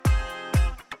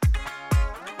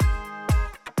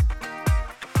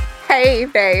Hey,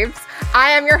 babes. I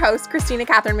am your host, Christina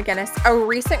Catherine McGinnis, a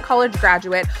recent college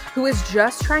graduate who is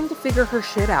just trying to figure her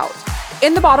shit out.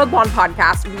 In the Bottled Blonde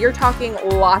podcast, we are talking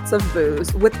lots of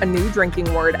booze with a new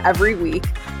drinking word every week,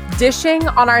 dishing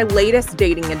on our latest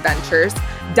dating adventures,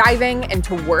 diving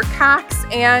into work hacks,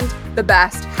 and the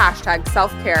best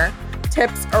 #self-care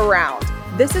tips around.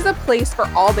 This is a place for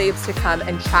all babes to come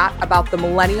and chat about the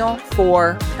millennial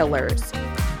 4 pillars: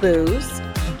 booze,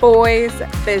 boys,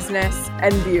 business,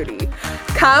 and beauty.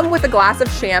 Come with a glass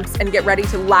of champs and get ready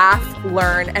to laugh,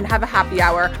 learn, and have a happy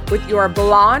hour with your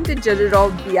blonde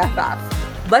digital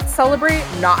BFF. Let's celebrate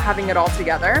not having it all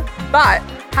together, but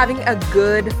having a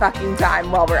good fucking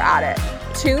time while we're at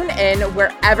it. Tune in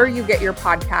wherever you get your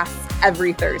podcasts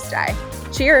every Thursday.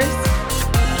 Cheers.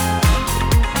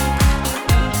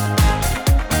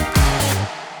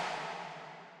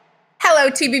 Hello,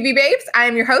 TBB babes. I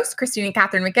am your host, Christina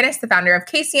Catherine McGinnis, the founder of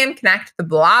KCM Connect, the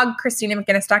blog,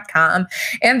 ChristinaMcGinnis.com,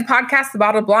 and the podcast, The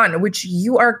Bottled Blonde, which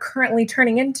you are currently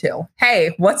turning into.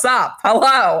 Hey, what's up?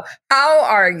 Hello. How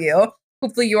are you?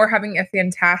 Hopefully you're having a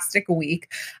fantastic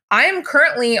week. I am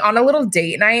currently on a little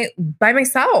date night by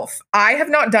myself. I have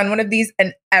not done one of these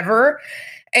in ever.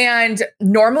 And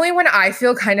normally when I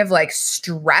feel kind of like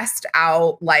stressed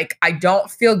out, like I don't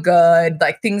feel good,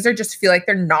 like things are just feel like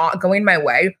they're not going my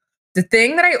way, the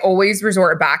thing that I always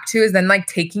resort back to is then like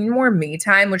taking more me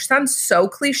time, which sounds so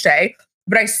cliche,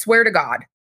 but I swear to God,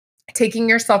 taking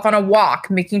yourself on a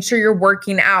walk, making sure you're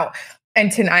working out.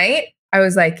 And tonight I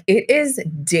was like, it is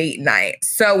date night.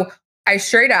 So I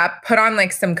straight up put on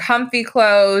like some comfy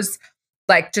clothes,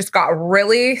 like just got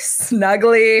really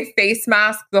snuggly, face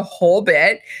mask, the whole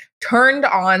bit, turned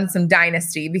on some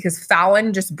Dynasty because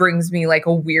Fallon just brings me like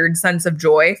a weird sense of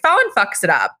joy. Fallon fucks it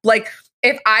up. Like,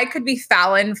 if I could be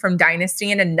Fallon from Dynasty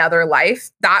in another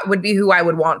life, that would be who I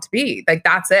would want to be. Like,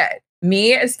 that's it.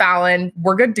 Me as Fallon,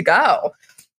 we're good to go.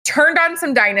 Turned on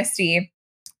some Dynasty,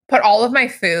 put all of my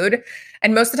food,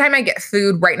 and most of the time I get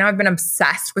food. Right now, I've been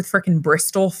obsessed with freaking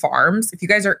Bristol Farms. If you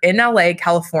guys are in LA,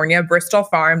 California, Bristol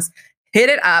Farms, hit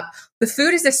it up. The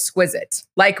food is exquisite,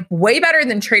 like way better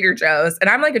than Trader Joe's. And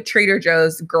I'm like a Trader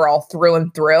Joe's girl through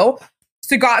and through.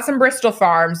 So got some Bristol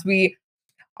Farms.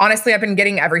 Honestly, I've been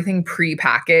getting everything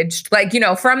pre-packaged, like, you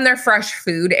know, from their fresh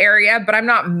food area, but I'm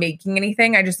not making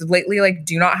anything. I just lately like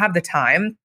do not have the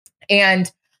time.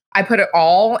 And I put it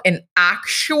all in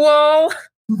actual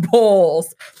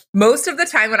bowls. Most of the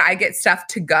time when I get stuff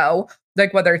to go,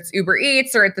 like whether it's Uber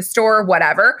Eats or at the store,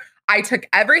 whatever, I took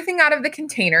everything out of the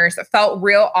containers. It felt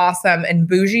real awesome and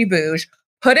bougie bouge,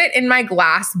 put it in my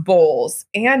glass bowls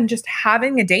and just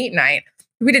having a date night.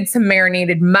 We did some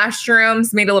marinated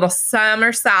mushrooms, made a little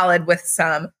summer salad with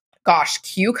some,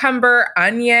 cucumber,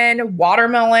 onion,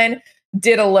 watermelon,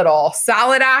 did a little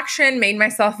salad action, made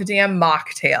myself a damn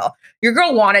mocktail. Your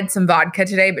girl wanted some vodka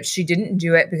today, but she didn't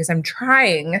do it because I'm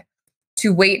trying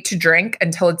to wait to drink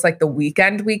until it's like the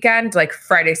weekend, like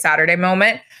Friday, Saturday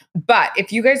moment. But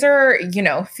if you guys are, you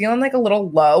know, feeling like a little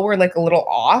low or like a little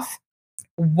off,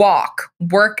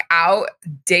 work out,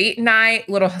 date night,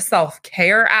 little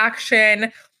self-care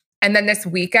action. And then this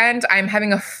weekend, I'm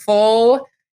having a full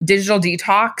digital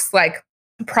detox, like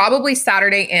probably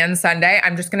Saturday and Sunday.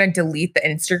 I'm just going to delete the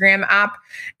Instagram app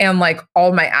and like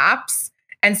all my apps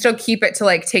and still keep it to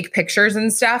like take pictures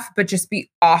and stuff, but just be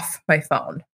off my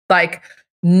phone. Like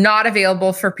not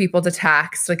available for people to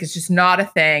text. Like it's just not a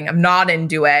thing. I'm not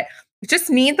into it. I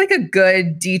just need like a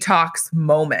good detox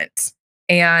moment.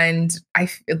 And I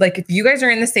like, if you guys are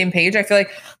in the same page, I feel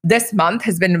like this month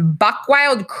has been buck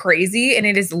wild crazy. And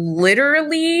it is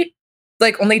literally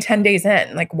like only 10 days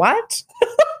in. Like, what?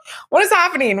 What is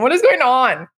happening? What is going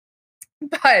on?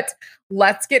 But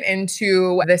let's get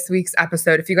into this week's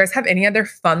episode. If you guys have any other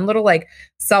fun little like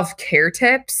self-care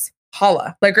tips,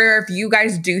 holla. Like, or if you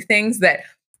guys do things that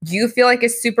you feel like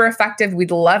is super effective,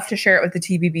 we'd love to share it with the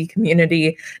TBB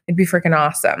community. It'd be freaking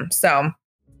awesome. So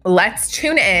let's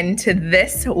tune in to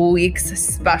this week's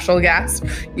special guest.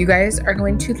 You guys are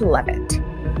going to love it.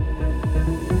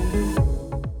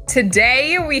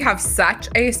 Today, we have such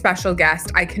a special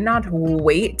guest. I cannot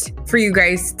wait for you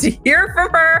guys to hear from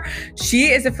her.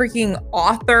 She is a freaking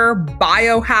author,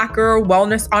 biohacker,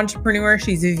 wellness entrepreneur.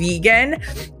 She's a vegan,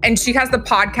 and she has the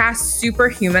podcast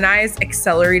Superhumanized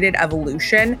Accelerated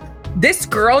Evolution. This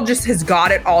girl just has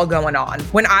got it all going on.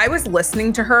 When I was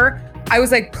listening to her, I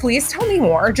was like, please tell me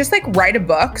more. Just like write a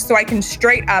book so I can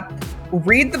straight up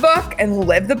read the book and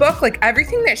live the book. Like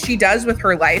everything that she does with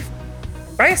her life,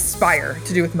 I aspire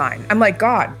to do with mine. I'm like,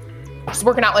 God, she's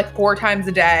working out like 4 times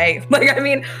a day. Like, I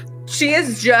mean, she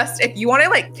is just, if you want to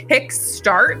like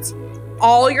kickstart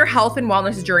all your health and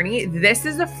wellness journey, this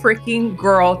is a freaking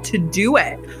girl to do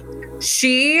it.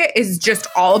 She is just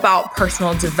all about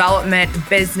personal development,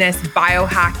 business,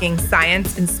 biohacking,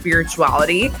 science, and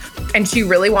spirituality. And she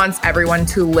really wants everyone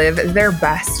to live their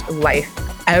best life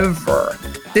ever.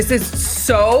 This is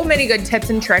so many good tips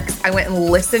and tricks. I went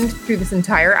and listened through this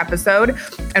entire episode,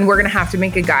 and we're going to have to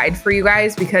make a guide for you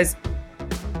guys because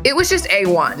it was just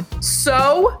A1.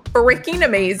 So freaking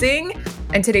amazing.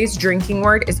 And today's drinking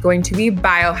word is going to be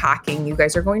biohacking. You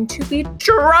guys are going to be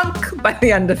drunk by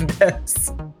the end of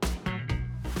this.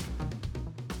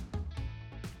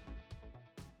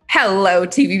 Hello,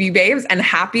 TVB babes, and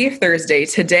happy Thursday.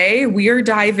 Today, we are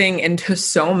diving into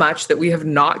so much that we have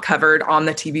not covered on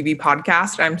the TVB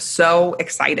podcast. I'm so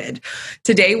excited.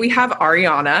 Today, we have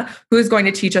Ariane, who is going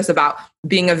to teach us about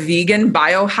being a vegan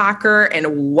biohacker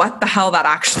and what the hell that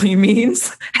actually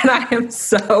means. And I am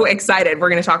so excited. We're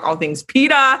going to talk all things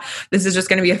PETA. This is just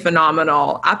going to be a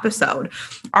phenomenal episode.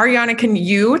 Ariane, can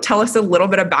you tell us a little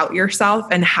bit about yourself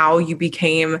and how you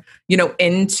became,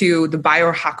 into the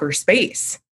biohacker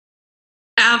space?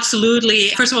 Absolutely.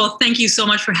 First of all, thank you so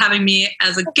much for having me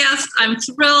as a guest. I'm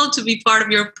thrilled to be part of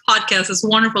your podcast. It's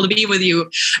wonderful to be with you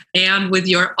and with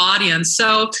your audience.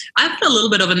 So I've had a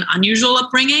little bit of an unusual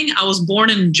upbringing. I was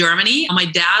born in Germany. My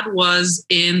dad was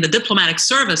in the diplomatic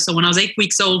service. So when I was 8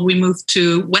 weeks old, we moved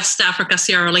to West Africa,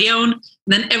 Sierra Leone.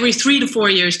 Then every 3 to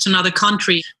 4 years to another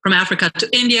country, from Africa to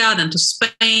India, then to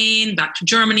Spain, back to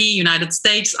Germany, United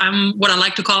States. I'm what I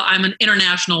like to call, I'm an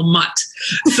international mutt.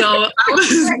 So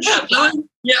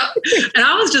and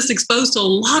I was just exposed to a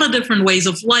lot of different ways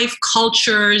of life,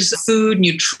 cultures, food,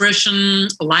 nutrition,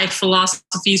 life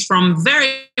philosophies from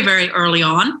very, very early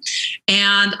on.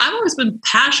 And I've always been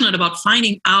passionate about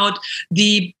finding out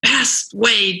the best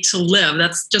way to live.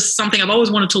 That's just something I've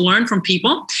always wanted to learn from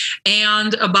people.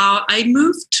 And I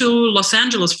moved to Los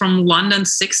Angeles from London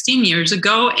 16 years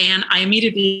ago, and I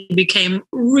immediately became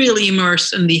really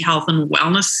immersed in the health and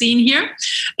wellness scene here.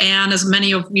 And as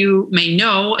many of you may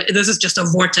know, this is just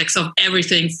a vortex of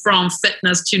everything from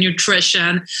fitness to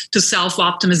nutrition to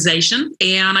self-optimization.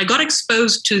 And I got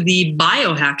exposed to the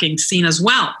biohacking scene as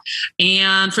well.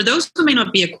 And for those who may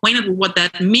not be acquainted with what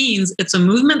that means, it's a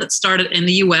movement that started in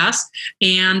the US,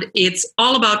 and it's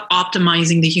all about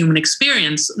optimizing the human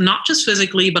experience, not just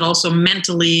physically, but also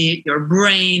mentally, your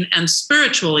brain, and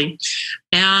spiritually.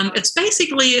 And it's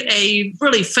basically a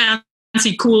really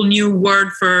fancy, cool new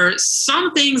word for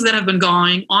some things that have been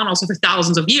going on also for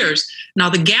thousands of years. Now,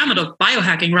 the gamut of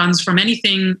biohacking runs from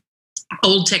anything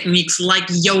old techniques like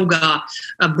yoga,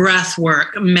 breath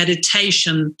work,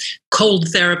 meditation, cold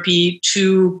therapy,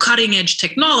 to cutting edge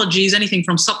technologies, anything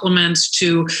from supplements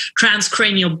to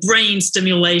transcranial brain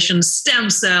stimulation, stem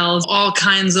cells, all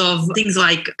kinds of things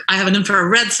like I have an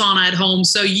infrared sauna at home.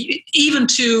 So even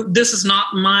to, this is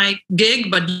not my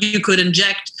gig, but you could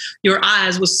inject your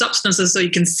eyes with substances so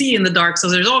you can see in the dark. So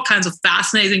there's all kinds of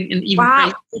fascinating and even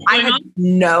crazy things I had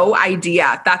no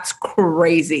idea. That's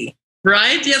crazy.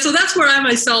 Right? Yeah. So that's where I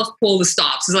myself pull the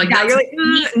stops. It's like, you're like,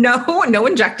 no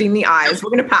injecting the eyes. We're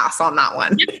going to pass on that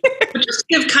one. But just to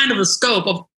give kind of a scope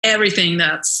of everything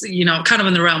that's, kind of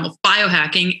in the realm of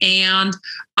biohacking. And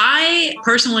I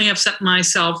personally have set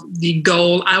myself the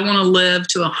goal. I want to live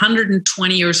to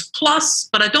 120 years plus,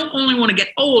 but I don't only want to get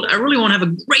old. I really want to have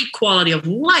a great quality of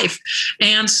life.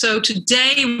 And so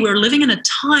today we're living in a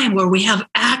time where we have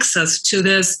access to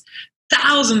this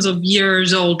thousands of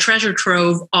years old treasure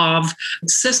trove of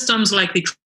systems like the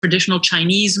traditional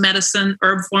Chinese medicine,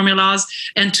 herb formulas,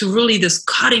 and to really this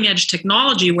cutting edge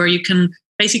technology where you can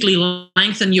basically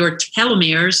lengthen your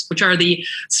telomeres, which are the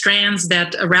strands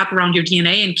that wrap around your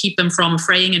DNA and keep them from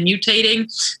fraying and mutating.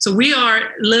 So we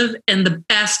live in the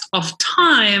best of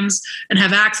times and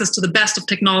have access to the best of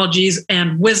technologies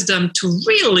and wisdom to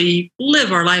really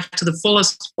live our life to the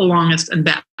fullest, longest, and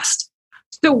best.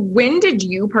 So when did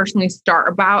you personally start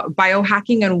about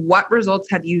biohacking, and what results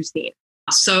have you seen?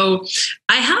 So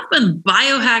I have been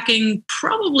biohacking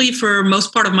probably for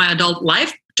most part of my adult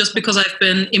life, just because I've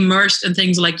been immersed in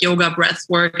things like yoga, breath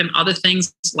work, and other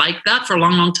things like that for a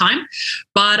long, long time.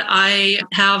 But I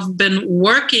have been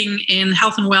working in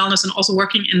health and wellness and also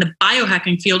working in the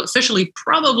biohacking field officially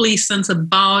probably since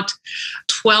about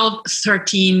 12,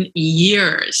 13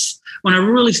 years. When I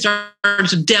really started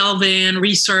to delve in,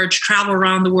 research, travel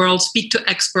around the world, speak to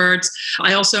experts.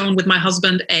 I also own with my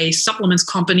husband a supplements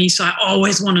company. So I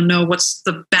always want to know what's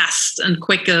the best and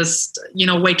quickest,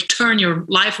 way to turn your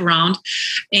life around.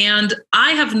 And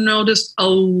I have noticed a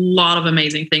lot of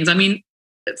amazing things. I mean,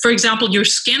 For example, your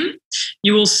skin,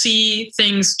 you will see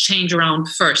things change around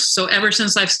first. So ever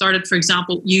since I've started, for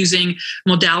example, using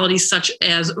modalities such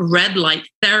as red light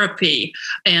therapy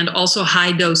and also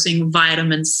high dosing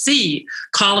vitamin C,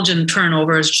 collagen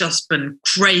turnover has just been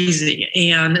crazy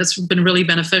and it's been really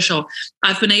beneficial.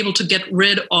 I've been able to get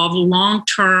rid of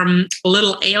long-term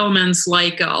little ailments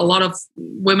like a lot of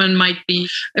women might be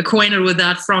acquainted with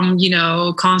that from,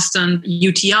 constant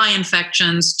UTI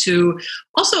infections to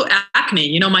also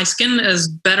acne. My skin is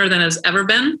better than it's ever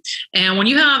been. And when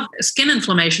you have skin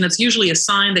inflammation, it's usually a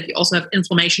sign that you also have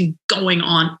inflammation going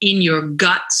on in your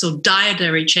gut. So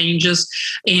dietary changes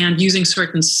and using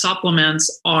certain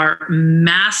supplements are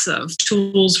massive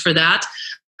tools for that.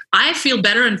 I feel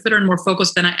better and fitter and more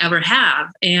focused than I ever have.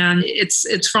 And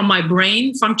it's from my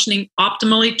brain functioning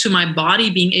optimally to my body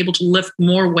being able to lift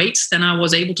more weights than I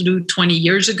was able to do 20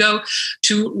 years ago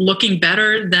to looking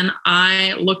better than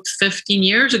I looked 15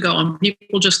 years ago. And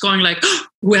people just going like,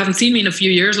 who haven't seen me in a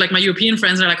few years, like my European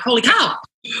friends, are like, holy cow.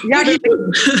 Yeah,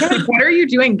 what are you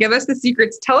doing? Give us the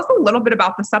secrets. Tell us a little bit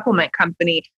about the supplement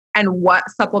company and what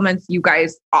supplements you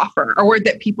guys offer or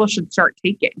that people should start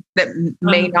taking that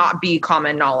may not be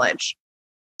common knowledge.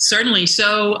 Certainly.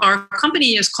 So our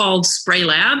company is called Spray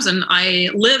Labs, and I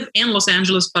live in Los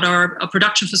Angeles, but our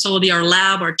production facility, our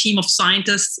lab, our team of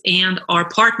scientists, and our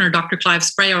partner, Dr. Clive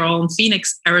Spray, are all in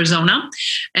Phoenix, Arizona.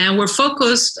 And we're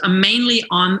focused mainly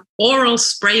on oral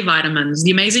spray vitamins.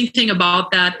 The amazing thing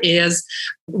about that is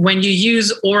when you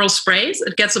use oral sprays,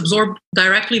 it gets absorbed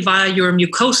directly via your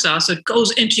mucosa. So it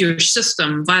goes into your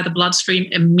system via the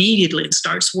bloodstream immediately. It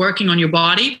starts working on your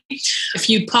body. If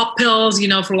you pop pills,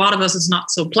 for a lot of us, it's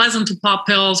not so pleasant to pop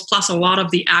pills. Plus, a lot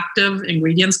of the active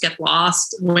ingredients get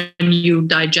lost when you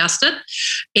digest it.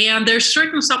 And there's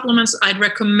certain supplements I'd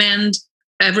recommend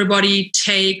everybody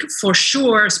take for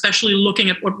sure, especially looking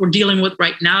at what we're dealing with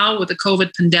right now with the COVID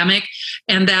pandemic,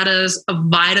 and that is a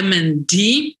vitamin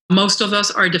D. Most of us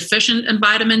are deficient in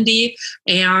vitamin D,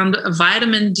 and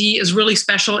vitamin D is really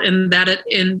special in that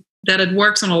it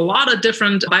works on a lot of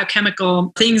different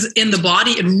biochemical things in the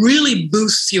body. It really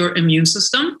boosts your immune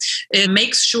system. It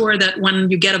makes sure that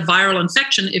when you get a viral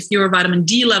infection, if your vitamin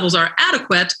D levels are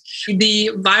adequate, the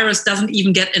virus doesn't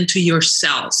even get into your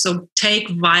cells. So take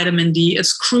vitamin D.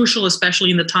 It's crucial,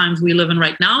 especially in the times we live in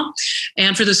right now.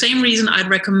 And for the same reason, I'd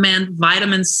recommend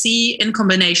vitamin C in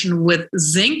combination with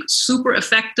zinc. Super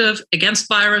effective against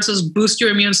viruses, boost your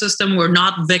immune system. We're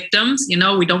not victims.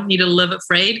 We don't need to live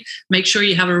afraid. Make sure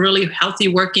you have a really healthy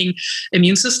working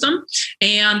immune system.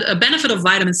 And a benefit of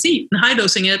vitamin C and high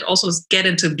dosing it also is get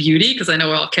into beauty, because I know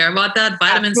we all care about that.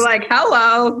 Vitamin C. Like,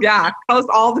 hello. Yeah. Tell us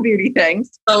all the beauty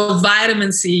things. So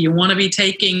vitamin C, you want to be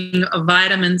taking a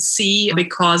vitamin C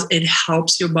because it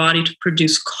helps your body to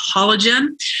produce collagen.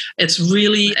 It's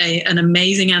really an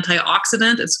amazing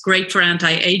antioxidant. It's great for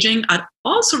anti-aging. I'd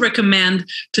also recommend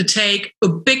to take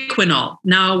ubiquinol.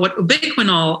 Now, what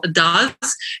ubiquinol does,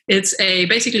 it's a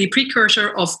basically precursor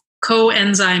of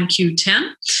coenzyme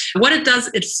Q10. What it does,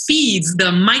 it feeds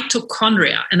the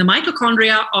mitochondria, and the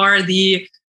mitochondria are the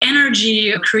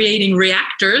energy creating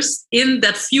reactors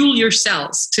that fuel your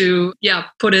cells, to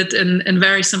put it in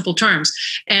very simple terms.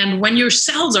 And when your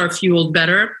cells are fueled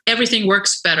better, everything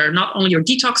works better. Not only your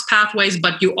detox pathways,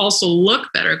 but you also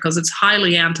look better because it's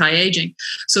highly anti-aging.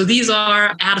 So these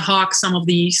are ad hoc, some of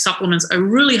the supplements I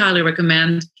really highly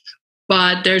recommend.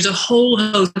 But there's a whole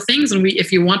host of things, and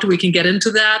if you want to, we can get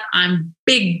into that. I'm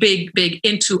big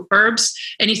into herbs,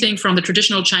 anything from the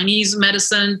traditional Chinese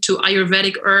medicine to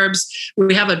Ayurvedic herbs.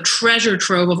 We have a treasure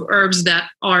trove of herbs that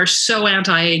are so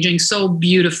anti-aging, so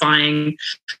beautifying,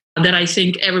 that I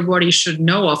think everybody should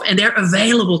know of. And they're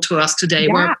available to us today,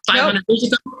 where 500 years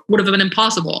ago would have been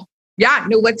impossible. Yeah,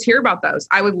 no, let's hear about those.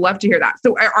 I would love to hear that.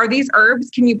 So are these herbs,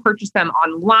 can you purchase them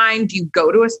online? Do you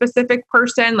go to a specific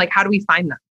person? Like, how do we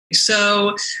find them?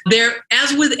 So there,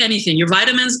 as with anything, your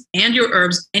vitamins and your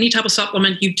herbs, any type of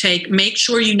supplement you take, make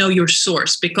sure you know your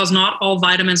source, because not all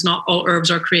vitamins, not all herbs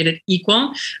are created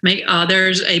equal.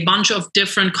 There's a bunch of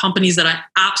different companies that I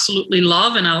absolutely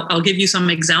love, and I'll give you some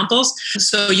examples.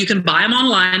 So you can buy them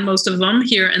online, most of them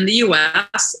here in the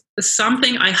US.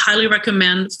 Something I highly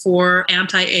recommend for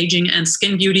anti-aging and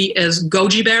skin beauty is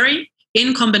goji berry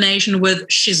in combination with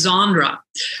schizandra.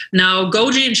 Now,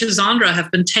 goji and schizandra have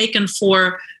been taken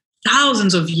for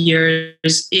thousands of years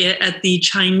at the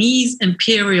Chinese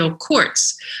imperial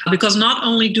courts, because not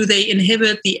only do they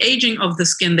inhibit the aging of the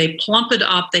skin, they plump it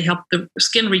up, they help the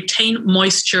skin retain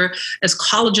moisture as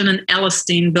collagen and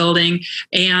elastin building.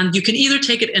 And you can either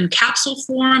take it in capsule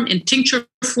form, in tincture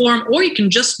form, or you can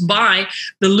just buy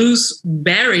the loose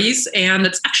berries, and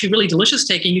it's actually really delicious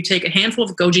taking. You take a handful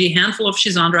of goji, a handful of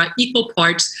schizandra, equal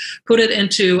parts, put it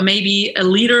into maybe a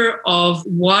liter of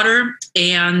water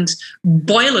and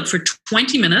boil it for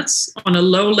 20 minutes on a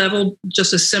low level,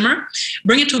 just a simmer.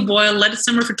 Bring it to a boil, let it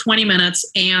simmer for 20 minutes,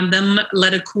 and then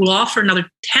let it cool off for another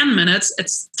 10 minutes.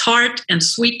 It's tart and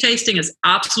sweet tasting. It's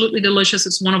absolutely delicious.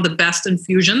 It's one of the best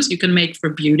infusions you can make for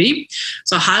beauty.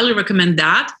 So I highly recommend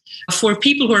that. For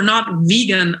people who are not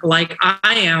vegan like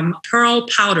I am, pearl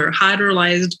powder,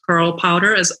 hydrolyzed pearl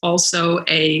powder is also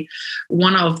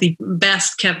one of the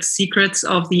best kept secrets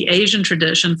of the Asian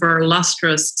tradition for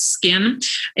lustrous skin.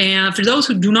 And for those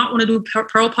who do not want to do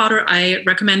pearl powder, I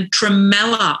recommend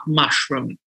tremella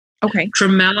mushroom. Okay.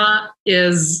 Tremella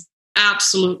is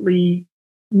absolutely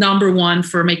number one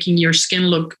for making your skin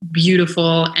look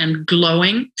beautiful and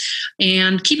glowing.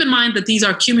 And keep in mind that these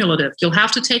are cumulative. You'll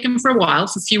have to take them for a while,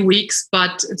 for a few weeks,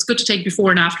 but it's good to take before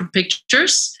and after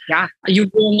pictures. Yeah. You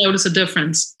will notice a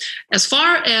difference. As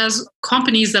far as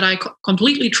companies that I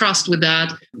completely trust with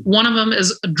that, one of them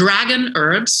is Dragon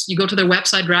Herbs. You go to their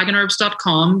website,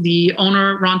 dragonherbs.com. The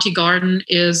owner, Ronti Garden,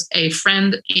 is a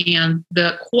friend, and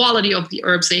the quality of the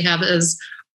herbs they have is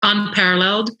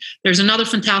unparalleled. There's another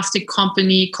fantastic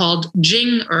company called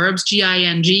Jing Herbs,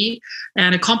 G-I-N-G,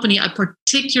 and a company I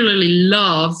particularly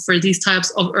love for these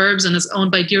types of herbs, and is owned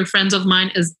by dear friends of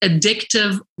mine, is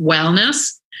Addictive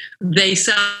Wellness. They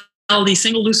sell these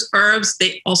single loose herbs.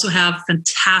 They also have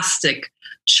fantastic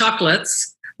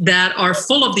chocolates that are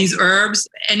full of these herbs.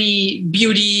 Any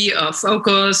beauty,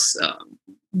 focus,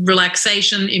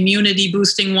 relaxation, immunity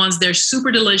boosting ones. They're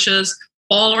super delicious.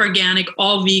 All organic,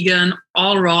 all vegan,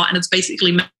 all raw, and it's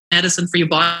basically medicine for your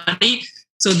body.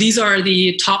 So these are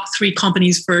the top 3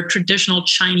 companies for traditional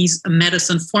Chinese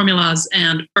medicine formulas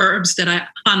and herbs that I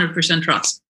 100%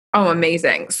 trust. Oh,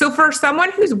 amazing. So for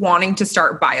someone who's wanting to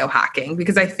start biohacking,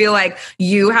 because I feel like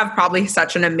you have probably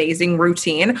such an amazing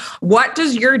routine, what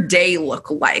does your day look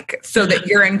like so that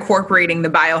you're incorporating the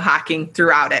biohacking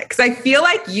throughout it? Because I feel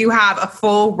like you have a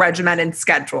full regimented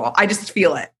schedule. I just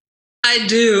feel it. I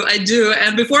do.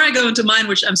 And before I go into mine,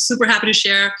 which I'm super happy to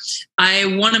share,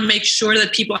 I want to make sure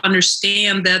that people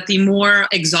understand that the more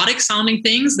exotic sounding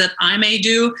things that I may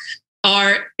do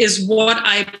is what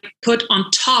I put on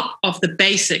top of the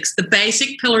basics, the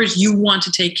basic pillars you want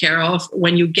to take care of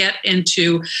when you get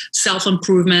into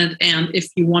self-improvement. And if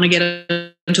you want to get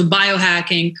into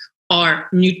biohacking, are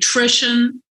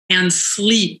nutrition and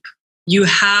sleep. You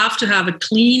have to have a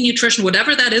clean nutrition,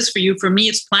 whatever that is for you. For me,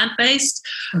 it's plant-based.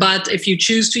 But if you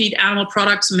choose to eat animal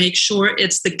products, make sure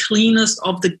it's the cleanest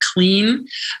of the clean.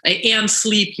 And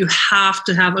sleep, you have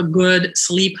to have a good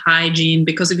sleep hygiene,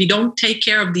 because if you don't take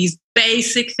care of these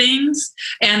basic things,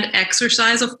 and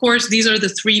exercise, of course, these are the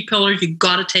 3 pillars you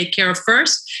got to take care of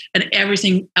first, and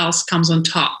everything else comes on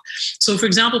top. So for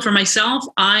example, for myself,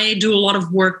 I do a lot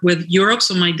of work with Europe.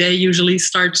 So my day usually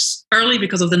starts early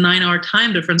because of the 9-hour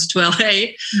time difference to LA.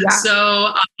 Yeah.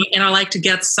 So, and I like to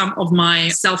get some of my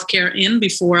self-care in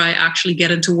before I actually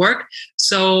get into work.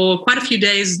 So quite a few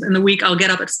days in the week, I'll get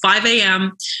up at 5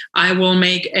 a.m.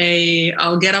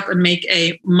 I'll get up and make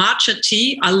a matcha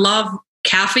tea. I love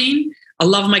caffeine. I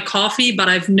love my coffee, but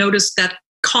I've noticed that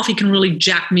coffee can really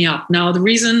jack me up. Now, the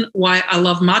reason why I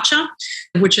love matcha,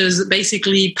 which is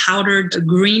basically powdered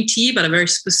green tea, but a very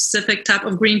specific type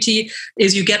of green tea,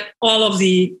 is you get all of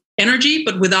the energy,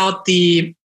 but without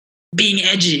the being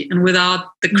edgy and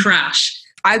without the crash.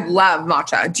 I love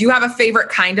matcha. Do you have a favorite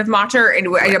kind of matcha, or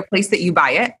a place that you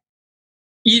buy it?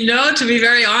 You know, to be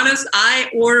very honest, I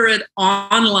order it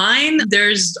online.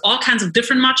 There's all kinds of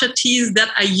different matcha teas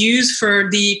that I use for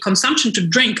the consumption to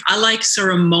drink. I like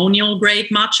ceremonial grade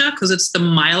matcha because it's the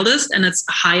mildest and it's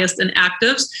highest in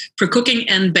actives. For cooking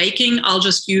and baking, I'll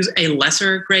just use a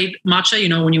lesser grade matcha. You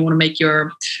know, when you want to make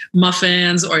your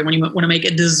muffins or when you want to make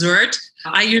a dessert,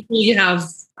 I usually have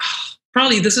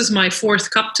probably this is my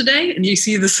 4th cup today, and you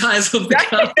see the size of the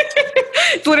cup.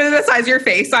 It's literally the size of your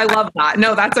face. I love that.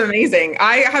 No, that's amazing.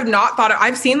 I have not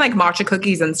I've seen like matcha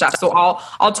cookies and stuff. So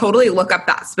I'll totally look up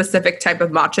that specific type of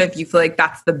matcha if you feel like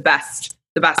that's the best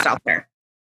out there.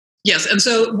 Yes. And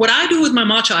so what I do with my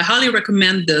matcha, I highly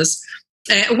recommend this.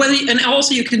 And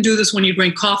also you can do this when you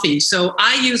drink coffee. So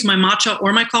I use my matcha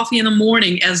or my coffee in the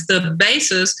morning as the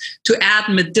basis to add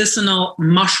medicinal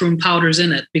mushroom powders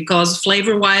in it, because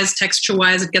flavor-wise,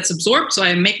 texture-wise, it gets absorbed. So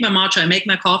I make my matcha, I make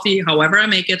my coffee, however I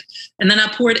make it, and then I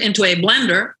pour it into a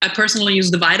blender. I personally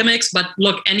use the Vitamix, but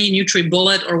look, any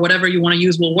NutriBullet or whatever you want to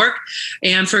use will work.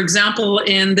 And for example,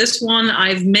 in this one,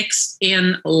 I've mixed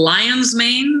in lion's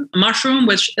mane mushroom,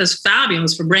 which is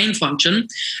fabulous for brain function.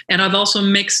 And I've also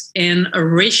mixed in a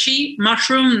reishi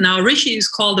mushroom. Now, reishi is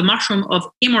called the mushroom of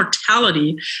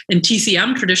immortality in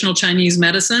TCM, traditional Chinese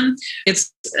medicine.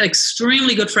 It's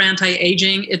extremely good for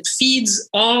anti-aging. It feeds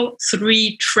all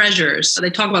three treasures. They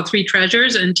talk about three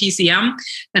treasures in TCM,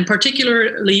 and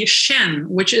particularly Shen,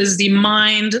 which is the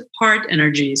mind-heart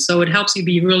energy. So it helps you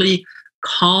be really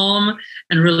calm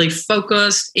and really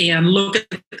focused and look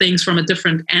at things from a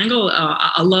different angle.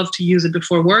 I love to use it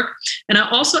before work. And I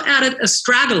also added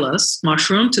astragalus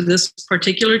mushroom to this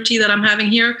particular tea that I'm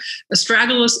having here.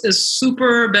 Astragalus is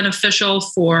super beneficial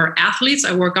for athletes.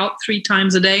 I work out 3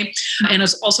 times a day, and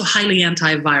it's also highly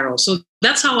antiviral. So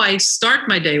that's how I start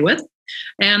my day with.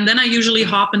 And then I usually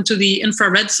hop into the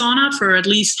infrared sauna for at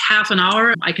least half an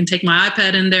hour. I can take my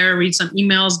iPad in there, read some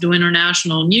emails, do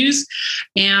international news.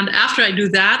 And after I do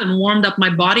that and warmed up my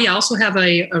body, I also have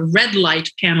a red light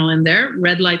panel in there,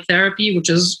 red light therapy, which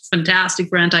is fantastic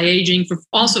for anti-aging,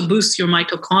 also boosts your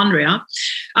mitochondria.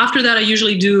 After that, I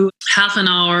usually do half an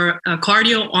hour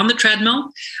cardio on the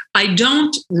treadmill. I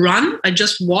don't run. I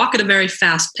just walk at a very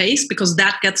fast pace because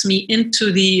that gets me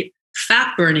into the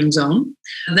fat burning zone.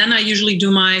 Then I usually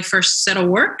do my first set of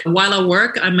work. While I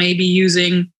work, I may be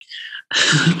using,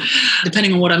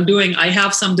 depending on what I'm doing, I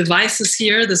have some devices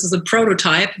here. This is a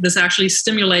prototype. This actually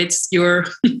stimulates your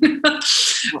brain.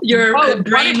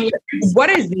 What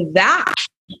is that?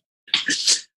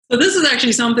 So this is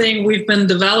actually something we've been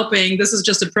developing. This is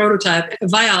just a prototype.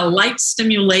 Via light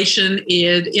stimulation,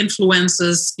 it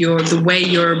influences the way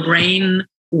your brain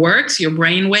works, your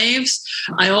brain waves.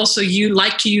 I also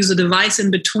like to use a device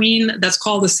in between that's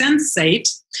called a sensate.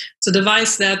 It's a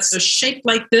device that's shaped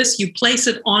like this. You place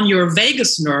it on your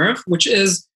vagus nerve, which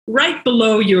is right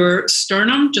below your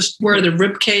sternum, just where the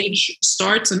rib cage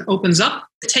starts and opens up.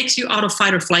 It takes you out of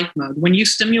fight or flight mode. When you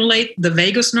stimulate the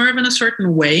vagus nerve in a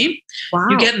certain way,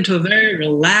 you get into a very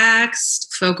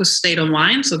relaxed, focused state of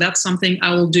mind. So that's something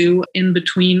I will do in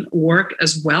between work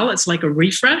as well. It's like a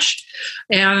refresh.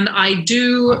 And I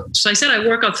said I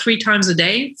work out 3 times a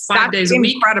day, 5 days a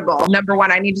week. Incredible. Number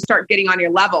one, I need to start getting on your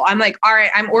level. I'm like, all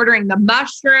right, I'm ordering the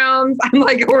mushrooms. I'm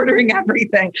like ordering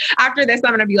everything. After this,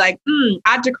 I'm going to be like,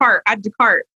 add to cart.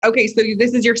 Okay, so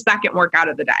this is your second workout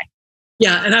of the day.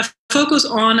 Yeah, and I've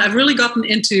really gotten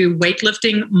into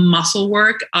weightlifting muscle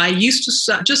work. I used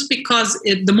to, just because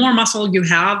the more muscle you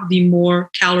have, the more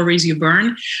calories you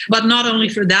burn. But not only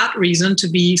for that reason, to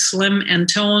be slim and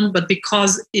toned, but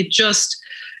because it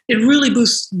really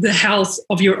boosts the health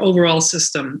of your overall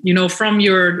system. From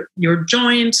your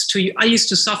joints to, I used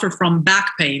to suffer from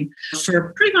back pain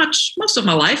for pretty much most of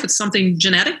my life. It's something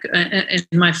genetic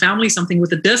in my family, something with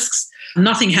the discs.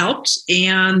 Nothing helped.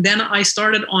 And then I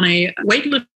started on a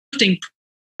weightlifting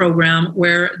program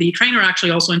where the trainer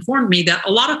actually also informed me that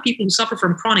a lot of people who suffer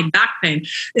from chronic back pain,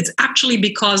 it's actually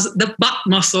because the butt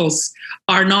muscles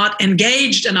are not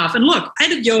engaged enough. And look, I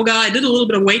did yoga. I did a little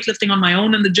bit of weightlifting on my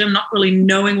own in the gym, not really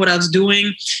knowing what I was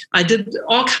doing. I did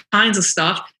all kinds of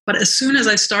stuff. But as soon as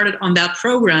I started on that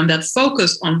program that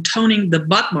focused on toning the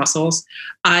butt muscles,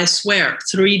 I swear,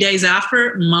 3 days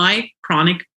after, my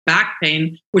chronic back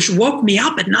pain, which woke me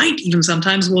up at night even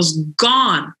sometimes, was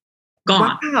gone.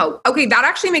 Wow. Okay, that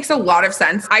actually makes a lot of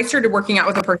sense. I started working out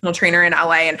with a personal trainer in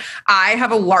LA, and I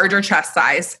have a larger chest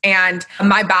size and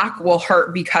my back will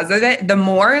hurt because of it. The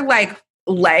more like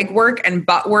leg work and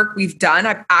butt work we've done,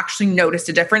 I've actually noticed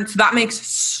a difference. So that makes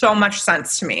so much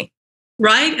sense to me.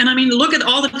 Right? And I mean, look at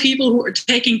all the people who are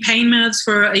taking pain meds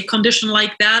for a condition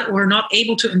like that, or not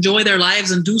able to enjoy their lives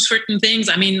and do certain things.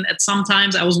 I mean, at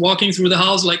sometimes I was walking through the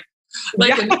house like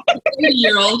an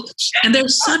 80-year-old. And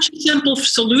there's such a simple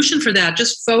solution for that.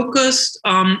 Just focused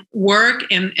work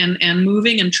and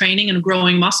moving and training and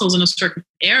growing muscles in a certain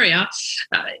area.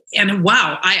 And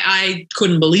wow, I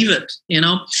couldn't believe it,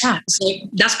 Yeah. So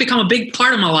that's become a big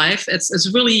part of my life.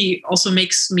 It's really also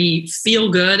makes me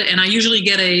feel good. And I usually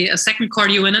get a second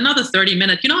cardio in another 30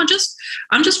 minutes.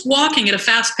 I'm just walking at a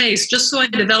fast pace just so I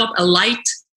develop a light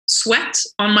sweat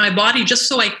on my body, just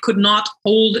so I could not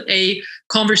hold a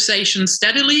conversation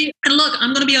steadily. And look,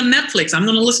 I'm going to be on Netflix. I'm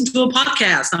going to listen to a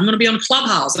podcast. I'm going to be on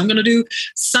Clubhouse. I'm going to do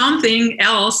something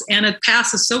else. And it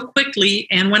passes so quickly.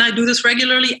 And when I do this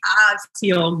regularly, I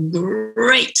feel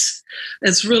great.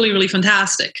 It's really, really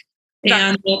fantastic.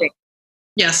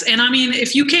 Yes. And I mean,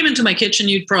 if you came into my kitchen,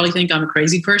 you'd probably think I'm a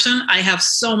crazy person. I have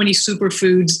so many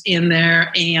superfoods in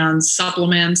there and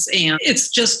supplements, and it's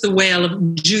just the way I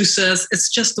live, juices. It's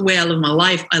just the way I live my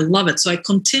life. I love it. So I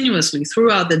continuously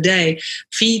throughout the day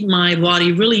feed my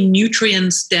body really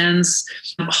nutrients dense,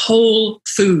 whole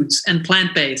foods and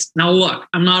plant-based. Now look,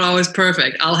 I'm not always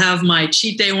perfect. I'll have my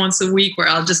cheat day once a week where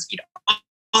I'll just eat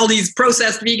all these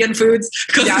processed vegan foods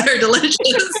because they're delicious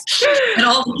and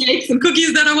all the cakes and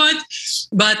cookies that I want.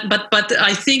 But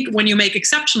I think when you make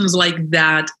exceptions like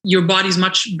that, your body's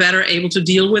much better able to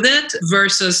deal with it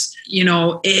versus,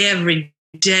 every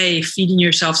day feeding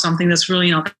yourself something that's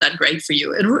really not that great for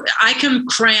you. I can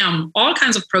cram all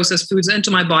kinds of processed foods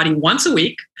into my body once a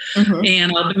week,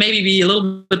 and I'll maybe be a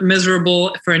little bit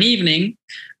miserable for an evening,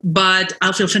 but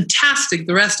I'll feel fantastic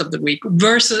the rest of the week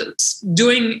versus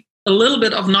doing a little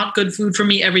bit of not good food for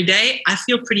me every day. I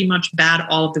feel pretty much bad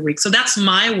all of the week. So that's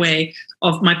my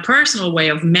personal way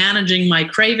of managing my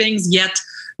cravings, yet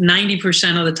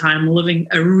 90% of the time living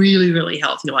a really, really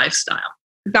healthy lifestyle.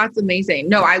 That's amazing.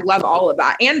 No, I love all of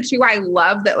that. And too, I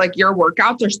love that like your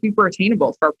workouts are super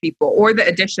attainable for people, or the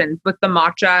additions with the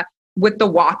matcha, with the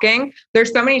walking.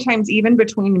 There's so many times, even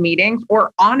between meetings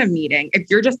or on a meeting, if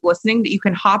you're just listening, that you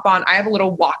can hop on. I have a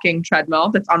little walking treadmill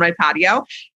that's on my patio.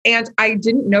 And I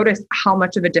didn't notice how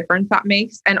much of a difference that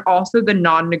makes. And also the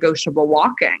non-negotiable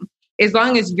walking. As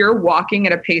long as you're walking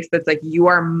at a pace that's like you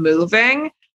are moving,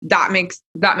 that makes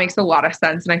a lot of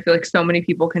sense. And I feel like so many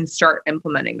people can start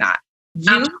implementing that.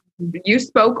 You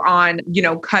spoke on,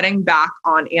 cutting back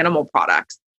on animal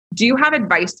products. Do you have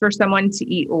advice for someone to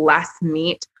eat less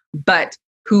meat, but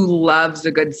who loves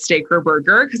a good steak or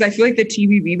burger? Because I feel like the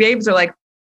TBB babes are like,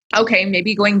 okay,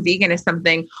 maybe going vegan is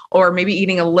something, or maybe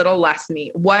eating a little less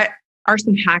meat. What are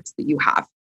some hacks that you have?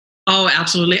 Oh,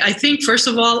 absolutely. I think, first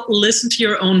of all, listen to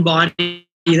your own body.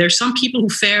 There's some people who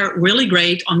fare really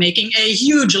great on making a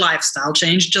huge lifestyle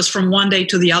change just from one day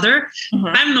to the other.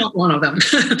 I'm not one of them.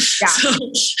 So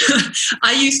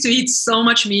I used to eat so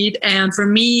much meat. And for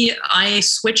me, I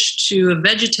switched to a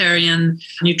vegetarian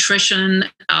nutrition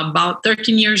about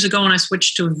 13 years ago, and I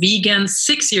switched to vegan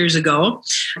 6 years ago.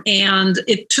 And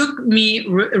it took me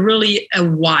really a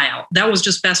while. That was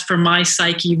just best for my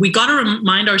psyche. We got to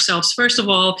remind ourselves, first of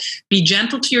all, be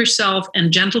gentle to yourself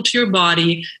and gentle to your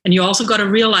body. And you also got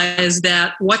to realize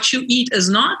that what you eat is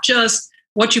not just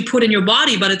what you put in your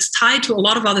body, but it's tied to a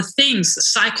lot of other things,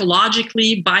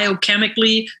 psychologically,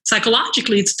 biochemically.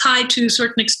 Psychologically, it's tied to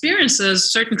certain experiences,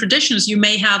 certain traditions you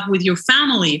may have with your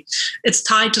family. It's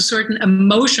tied to certain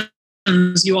emotions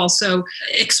you also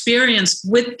experience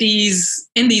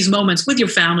in these moments with your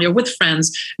family or with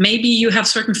friends. Maybe you have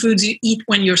certain foods you eat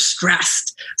when you're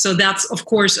stressed. So that's, of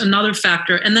course, another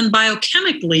factor. And then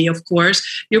biochemically, of course,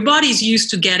 your body's used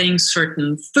to getting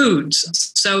certain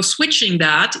foods. So switching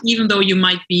that, even though you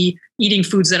might be eating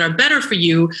foods that are better for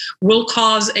you, will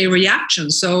cause a reaction.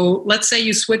 So let's say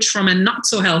you switch from a not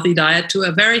so healthy diet to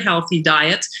a very healthy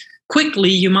diet. Quickly,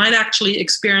 you might actually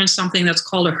experience something that's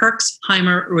called a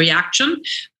Herxheimer reaction,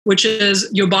 which is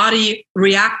your body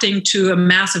reacting to a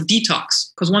massive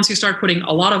detox. Because once you start putting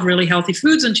a lot of really healthy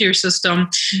foods into your system,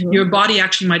 your body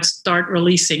actually might start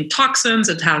releasing toxins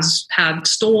it has had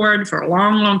stored for a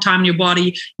long, long time in your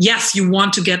body. Yes, you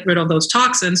want to get rid of those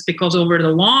toxins because over the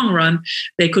long run,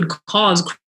 they could cause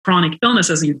chronic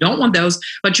illnesses. You don't want those,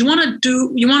 but you want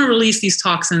to release these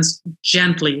toxins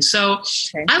gently. So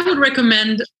I would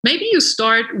recommend maybe you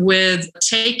start with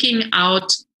taking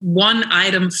out one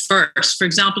item first. For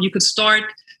example, you could start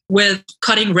with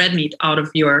cutting red meat out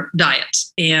of your diet,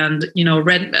 and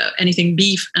anything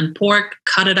beef and pork,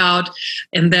 cut it out,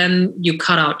 and then you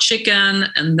cut out chicken,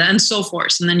 and then so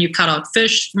forth, and then you cut out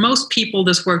fish. For most people,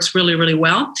 this works really, really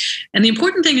well. And the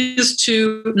important thing is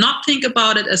to not think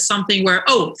about it as something where,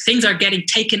 things are getting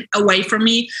taken away from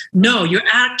me. No, you're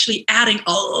actually adding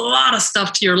a lot of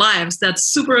stuff to your lives that's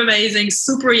super amazing,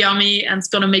 super yummy, and it's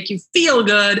going to make you feel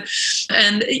good.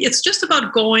 And it's just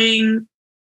about going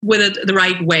with it the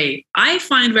right way. I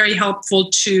find very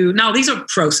helpful now these are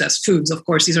processed foods, of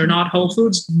course, these are not whole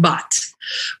foods, but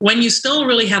when you still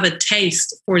really have a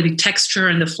taste for the texture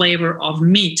and the flavor of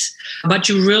meat, but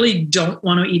you really don't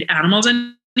want to eat animals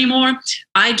anymore,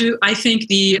 I think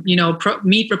the,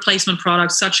 meat replacement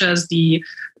products such as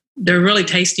they're really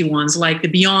tasty ones like the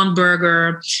Beyond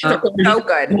Burger. So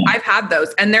good. I've had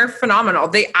those and they're phenomenal.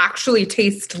 They actually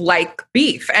taste like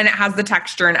beef and it has the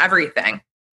texture and everything.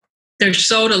 They're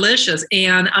so delicious.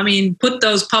 And I mean, put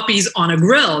those puppies on a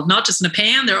grill, not just in a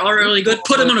pan. They're all really good.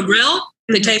 Put them on a grill.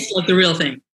 They taste like the real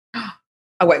thing.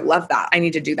 Oh, I love that. I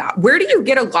need to do that. Where do you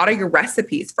get a lot of your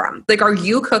recipes from? Like, are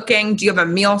you cooking? Do you have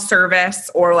a meal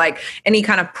service or like any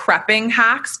kind of prepping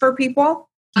hacks for people?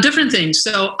 Different things.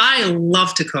 So I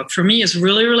love to cook. For me, it's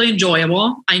really, really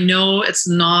enjoyable. I know it's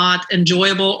not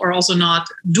enjoyable or also not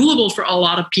doable for a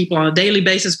lot of people on a daily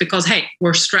basis because, hey,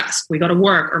 we're stressed. We got to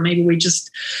work, or maybe we just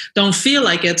don't feel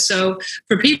like it. So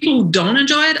for people who don't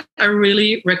enjoy it, I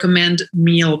really recommend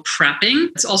meal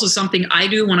prepping. It's also something I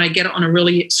do when I get on a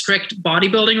really strict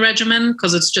bodybuilding regimen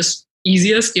because it's just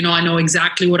easiest. I know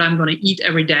exactly what I'm going to eat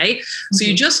every day. So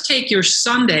you just take your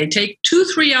Sunday, take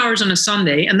 2-3 hours on a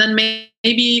Sunday, and then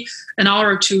maybe an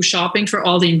hour or two shopping for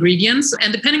all the ingredients.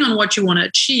 And depending on what you want to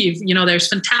achieve, there's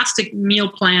fantastic meal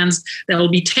plans that will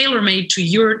be tailor-made to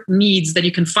your needs that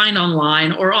you can find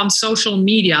online or on social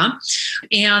media.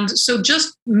 And so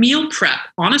just meal prep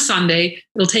on a Sunday,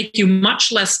 it'll take you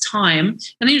much less time.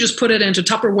 And then you just put it into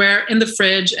Tupperware in the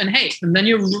fridge, and then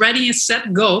you're ready,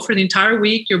 set, go for the entire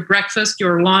week, your breakfast,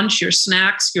 your lunch, your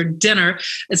snacks, your dinner.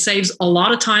 It saves a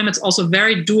lot of time. It's also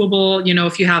very doable,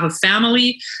 if you have a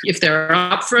family, if they're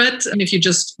up for it, and if you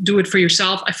just do it for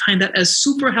yourself. I find that a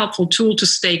super helpful tool to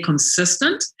stay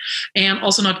consistent and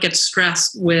also not get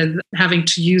stressed with having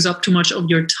to use up too much of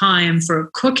your time for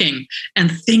cooking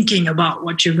and thinking about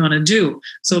what you're going to do.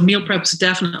 So meal prep is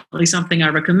definitely something I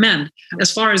recommend.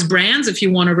 As far as brands, if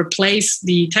you want to replace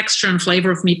the texture and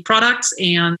flavor of meat products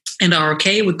and are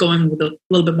okay with going with a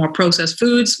little bit more processed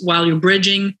foods while you're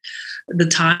bridging the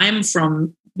time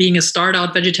from being a start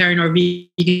out vegetarian or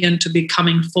vegan to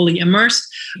becoming fully immersed.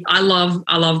 I love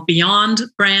Beyond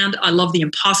brand. I love the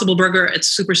Impossible Burger. It's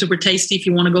super, super tasty. If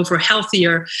you want to go for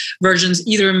healthier versions,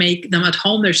 either make them at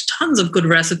home. There's tons of good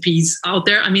recipes out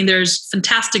there. I mean, there's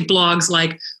fantastic blogs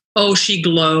like Oh, She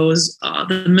Glows,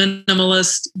 The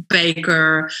Minimalist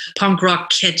Baker, Punk Rock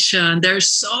Kitchen. There's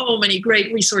so many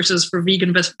great resources for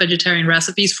vegan, vegetarian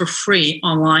recipes for free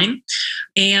online.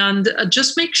 And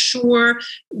just make sure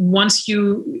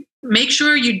you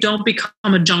don't become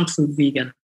a junk food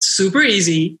vegan. Super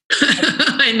easy.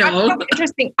 I know. That's so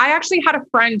interesting. I actually had a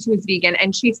friend who was vegan,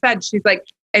 and she's like,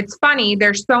 it's funny.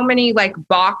 There's so many like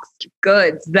boxed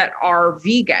goods that are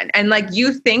vegan, and like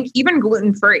you think even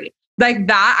gluten-free. Like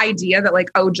that idea that like,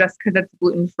 oh, just because it's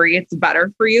gluten-free, it's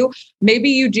better for you.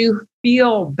 Maybe you do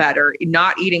feel better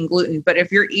not eating gluten, but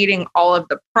if you're eating all of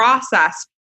the processed,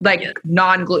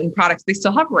 non-gluten products, they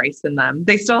still have rice in them.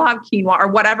 They still have quinoa or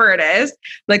whatever it is.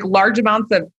 Like large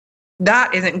amounts of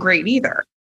that isn't great either.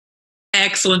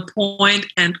 Excellent point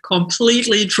and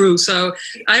completely true. So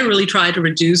I really try to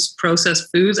reduce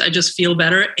processed foods. I just feel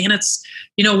better. And it's,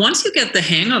 once you get the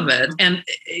hang of it, and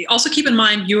also keep in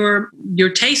mind your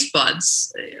taste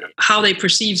buds, how they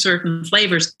perceive certain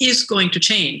flavors is going to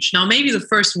change. Now, maybe the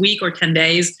first week or 10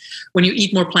 days when you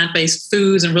eat more plant-based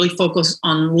foods and really focus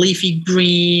on leafy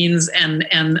greens and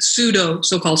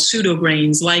so-called pseudo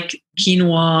grains like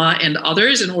quinoa and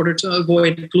others in order to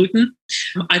avoid gluten.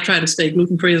 I try to stay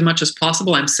gluten-free as much as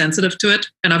possible. I'm sensitive to it.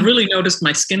 And I've really noticed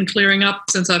my skin clearing up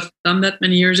since I've done that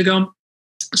many years ago.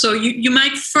 So you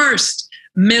might first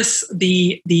miss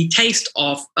the taste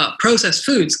of processed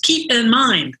foods. Keep in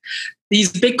mind, these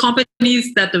big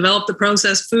companies that develop the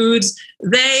processed foods,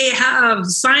 they have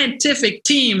scientific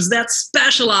teams that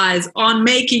specialize on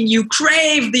making you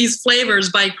crave these flavors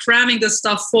by cramming this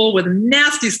stuff full with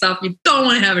nasty stuff you don't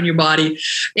want to have in your body.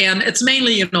 And it's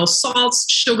mainly,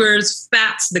 salts, sugars,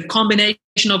 fats, the combination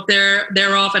of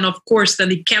thereof, and of course, then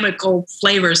the chemical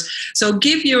flavors. So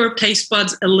give your taste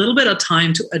buds a little bit of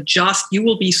time to adjust. You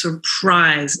will be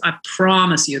surprised. I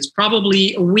promise you. It's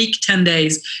probably a week, 10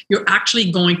 days. You're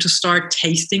actually going to start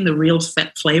tasting the real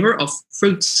flavor of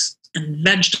fruits and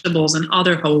vegetables and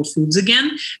other whole foods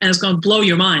again. And it's going to blow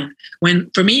your mind.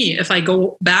 For me, if I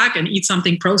go back and eat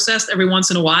something processed every once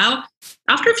in a while,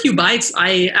 after a few bites,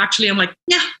 I'm like,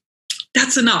 yeah,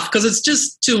 that's enough because it's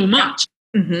just too much.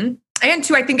 Mm-hmm. And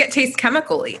two, I think it tastes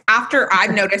chemically. After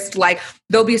I've noticed,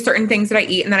 there'll be certain things that I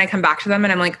eat and then I come back to them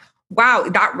and I'm like, wow,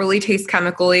 that really tastes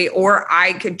chemically. Or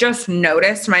I could just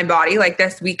notice my body, like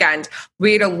this weekend,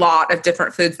 we ate a lot of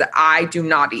different foods that I do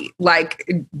not eat, like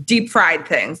deep fried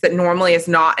things that normally is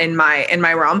not in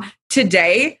my realm.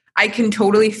 Today, I can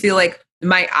totally feel like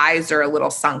my eyes are a little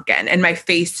sunken and my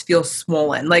face feels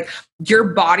swollen. Like your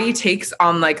body takes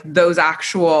on those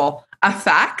actual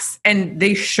effects and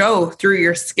they show through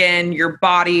your skin, your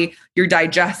body, your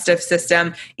digestive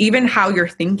system, even how you're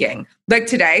thinking. Like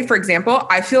today, for example,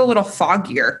 I feel a little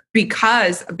foggier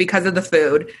because of the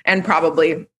food and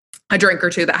probably a drink or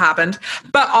two that happened.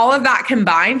 But all of that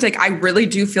combined, I really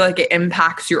do feel like it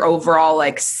impacts your overall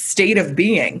state of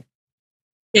being.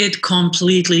 It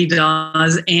completely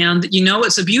does. And,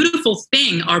 it's a beautiful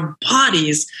thing. Our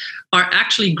bodies are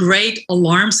actually great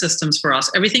alarm systems for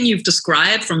us. Everything you've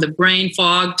described, from the brain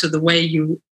fog to the way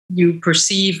you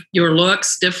perceive your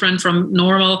looks different from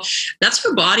normal, that's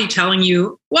your body telling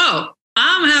you, whoa,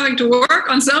 I'm having to work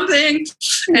on something.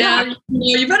 Yeah. And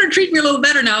you better treat me a little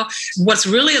better now. What's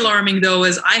really alarming though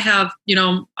is I have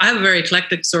a very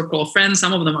eclectic circle of friends.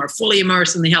 Some of them are fully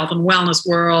immersed in the health and wellness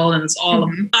world, and it's all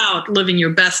about living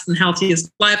your best and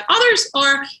healthiest life. Others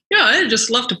are, they just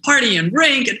love to party and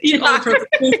drink and eat all the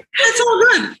perfect food. It's all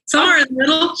good. Somewhere in the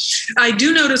middle. I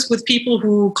do notice with people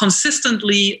who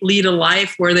consistently lead a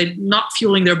life where they're not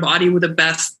fueling their body with the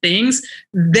best things,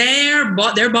 their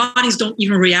bodies don't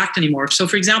even react anymore. So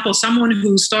for example, someone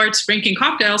who starts drinking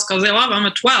cocktails because they love them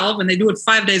at 12 and they do it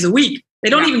 5 days a week, they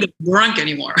don't even get drunk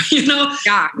anymore,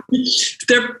 Yeah.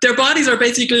 Their bodies are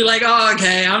basically like, oh,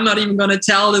 okay, I'm not even going to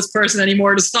tell this person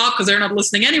anymore to stop because they're not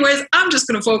listening anyways. I'm just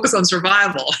going to focus on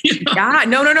survival. Yeah,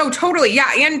 no, totally.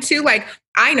 Yeah. And too, like,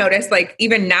 I noticed, like,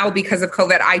 even now because of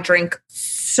COVID, I drink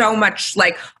so much.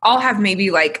 Like, I'll have maybe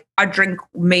like a drink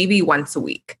maybe once a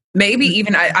week, maybe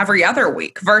even every other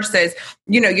week versus,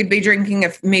 you'd be drinking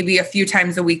maybe a few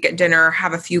times a week at dinner,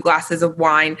 have a few glasses of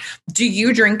wine. Do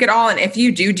you drink it all? And if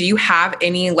you do you have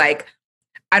any, like,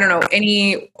 I don't know,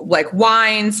 any like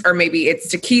wines, or maybe it's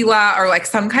tequila or like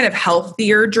some kind of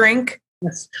healthier drink?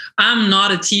 Yes. I'm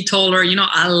not a teetotaler.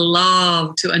 I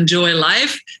love to enjoy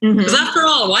life because after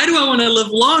all, why do I want to live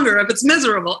longer if it's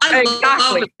miserable? I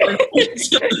love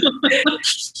it.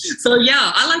 So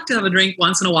yeah, I like to have a drink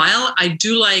once in a while. I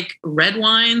do like red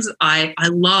wines. I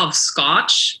love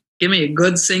Scotch. Give me a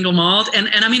good single malt. And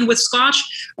I mean, with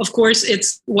Scotch, of course,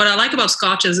 it's what I like about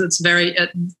Scotch is it's very,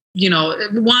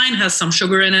 wine has some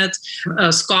sugar in it.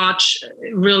 Scotch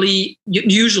really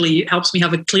usually helps me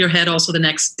have a clear head also the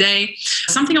next day.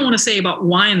 Something I want to say about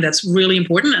wine that's really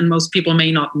important and most people may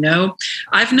not know.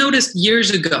 I've noticed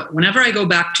years ago, whenever I go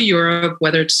back to Europe,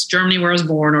 whether it's Germany where I was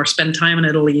born or spend time in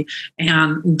Italy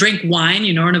and drink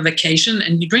wine, on a vacation,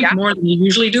 and you drink more than you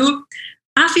usually do,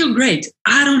 I feel great.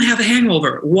 I don't have a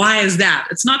hangover. Why is that?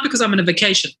 It's not because I'm on a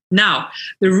vacation. Now,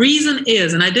 the reason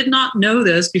is, and I did not know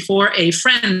this before a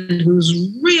friend who's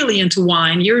really into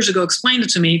wine years ago explained it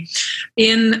to me,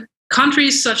 in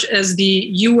countries such as the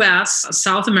US,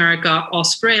 South America,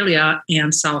 Australia,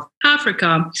 and South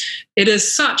Africa, it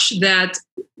is such that,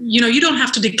 you don't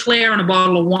have to declare on a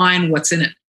bottle of wine what's in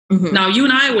it. Now, you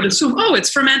and I would assume, it's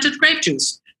fermented grape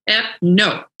juice.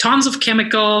 No, tons of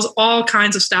chemicals, all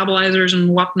kinds of stabilizers and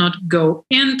whatnot go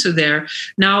into there.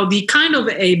 Now, the kind of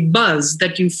a buzz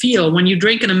that you feel when you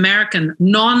drink an American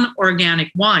non-organic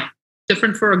wine,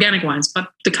 different for organic wines,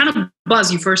 but the kind of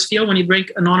buzz you first feel when you drink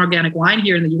a non-organic wine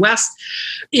here in the US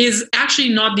is actually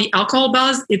not the alcohol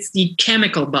buzz, it's the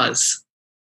chemical buzz.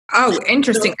 Oh,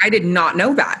 interesting. I did not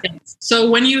know that. So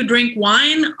when you drink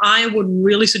wine, I would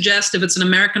really suggest if it's an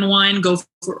American wine, go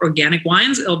for organic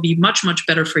wines. It'll be much, much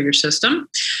better for your system.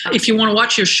 If you want to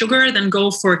watch your sugar, then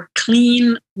go for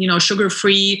clean,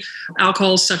 sugar-free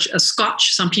alcohols such as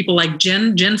Scotch. Some people like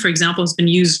gin. Gin, for example, has been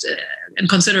used and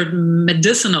considered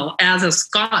medicinal as a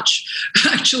Scotch,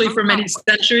 actually, for many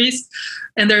centuries.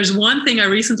 And there's one thing I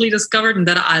recently discovered and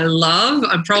that I love.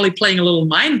 I'm probably playing a little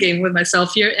mind game with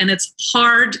myself here, and it's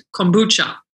hard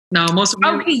kombucha. Now, most of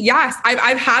okay, yes,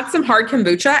 I've had some hard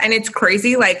kombucha, and it's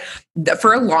crazy. Like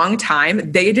for a long time,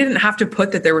 they didn't have to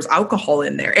put that there was alcohol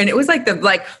in there, and it was like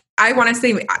I want to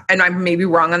say, and I may be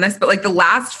wrong on this, but like the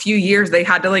last few years, they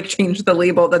had to like change the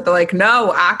label that they're like,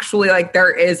 no, actually, like there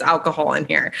is alcohol in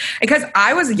here. Because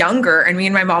I was younger, and me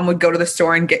and my mom would go to the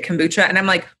store and get kombucha, and I'm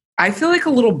like, I feel like a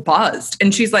little buzzed.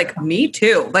 And she's like, me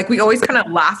too. Like we always kind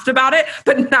of laughed about it,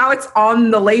 but now it's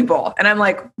on the label. And I'm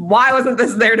like, why wasn't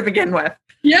this there to begin with?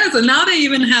 Yes, and now they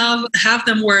even have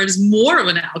them where it's more of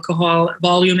an alcohol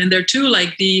volume in there too.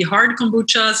 Like the hard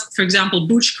kombuchas, for example,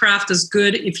 Bushcraft is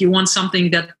good if you want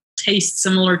something that tastes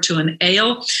similar to an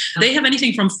ale. They have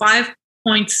anything from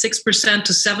 5.6%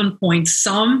 to 7 point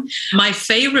some. My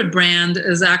favorite brand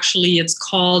is actually, it's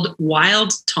called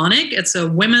Wild Tonic. It's a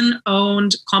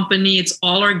women-owned company. It's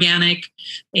all organic,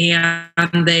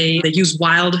 and they use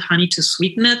wild honey to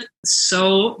sweeten it.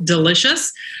 So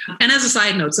delicious. And as a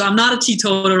side note, so I'm not a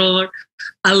teetotaler.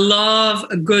 I love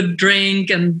a good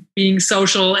drink and being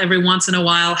social every once in a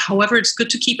while. However, it's good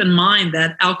to keep in mind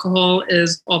that alcohol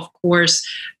is, of course,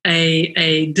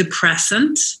 a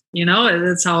depressant.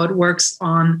 That's how it works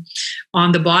on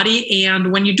the body.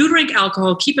 And when you do drink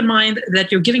alcohol, keep in mind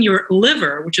that you're giving your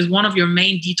liver, which is one of your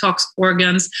main detox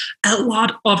organs, a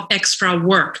lot of extra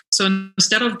work. So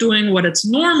instead of doing what it's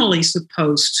normally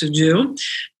supposed to do,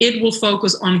 it will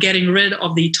focus on getting rid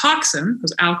of the toxin,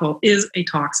 because alcohol is a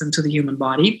toxin to the human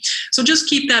body. So just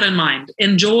keep that in mind.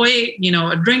 Enjoy,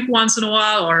 a drink once in a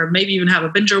while, or maybe even have a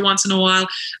binger once in a while.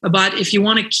 But if you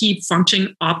want to keep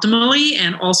functioning optimally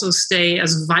and also stay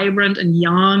as vibrant and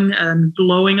young and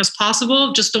glowing as possible,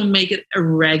 possible. Just don't make it a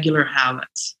regular habit.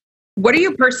 What do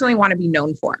you personally want to be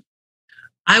known for?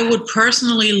 I would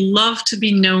personally love to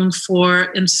be known for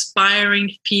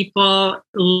inspiring people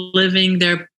living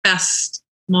their best,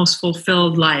 most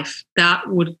fulfilled life. That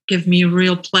would give me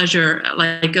real pleasure,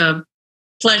 like a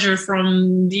pleasure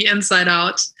from the inside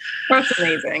out. That's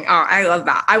amazing. Oh, I love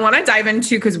that. I want to dive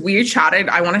into, because we chatted,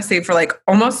 I want to say for like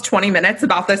almost 20 minutes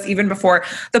about this even before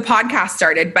the podcast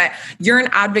started, but you're an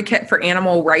advocate for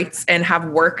animal rights and have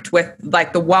worked with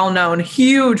like the well-known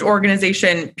huge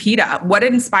organization PETA. What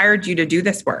inspired you to do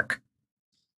this work?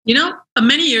 You know,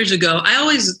 many years ago, I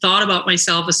always thought about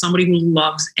myself as somebody who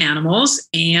loves animals.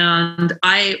 And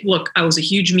I was a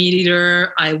huge meat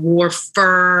eater. I wore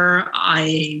fur.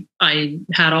 I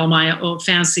had all my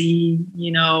fancy,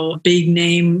 big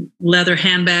name leather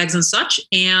handbags and such.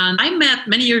 And I met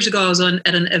many years ago, I was at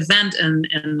an event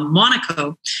in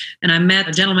Monaco, and I met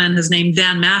a gentleman, his name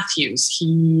Dan Matthews.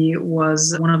 He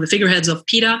was one of the figureheads of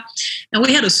PETA. And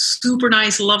we had a super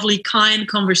nice, lovely, kind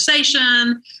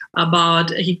conversation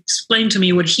he explained to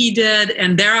me what he did.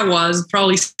 And there I was,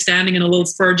 probably standing in a little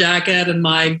fur jacket and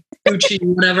my Gucci,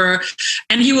 whatever.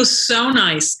 And he was so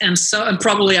nice. And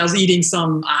probably I was eating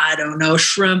some, I don't know,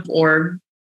 shrimp or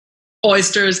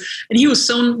oysters. And he was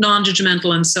so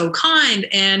non-judgmental and so kind.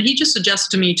 And he just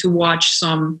suggested to me to watch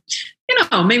some,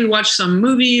 maybe watch some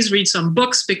movies, read some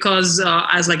books, because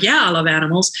I was like, yeah, I love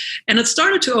animals. And it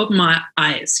started to open my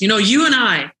eyes. You and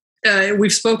I,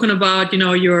 we've spoken about,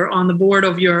 you're on the board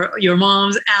of your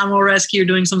mom's animal rescue,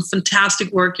 doing some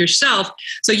fantastic work yourself.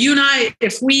 So you and I,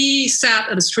 if we sat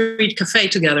at a street cafe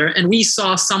together and we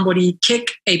saw somebody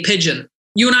kick a pigeon,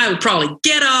 you and I would probably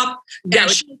get up and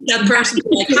shoot that person,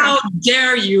 like, how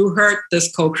dare you hurt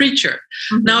this co-creature?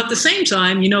 Mm-hmm. Now, at the same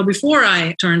time, before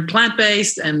I turned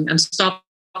plant-based and stopped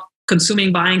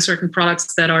buying certain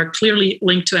products that are clearly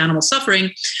linked to animal suffering,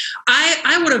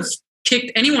 I would have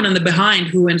kicked anyone in the behind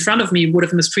who in front of me would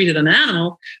have mistreated an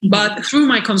animal. Mm-hmm. But through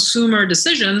my consumer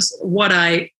decisions, what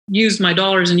I used my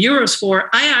dollars and euros for,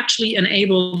 I actually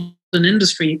enabled an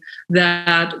industry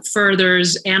that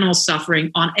furthers animal suffering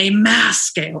on a mass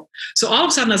scale. So all of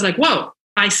a sudden I was like, whoa,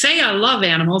 I say I love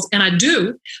animals, and I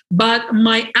do, but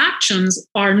my actions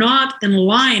are not in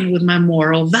line with my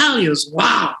moral values.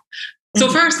 Wow. Mm-hmm. So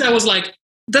first I was like,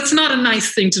 that's not a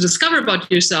nice thing to discover about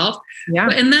yourself. Yeah.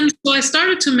 And then so I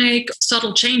started to make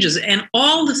subtle changes, and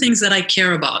all the things that I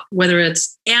care about, whether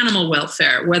it's animal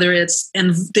welfare, whether it's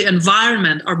the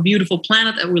environment, our beautiful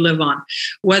planet that we live on,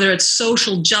 whether it's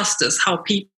social justice, how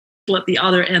people at the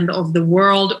other end of the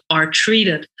world are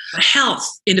treated, health,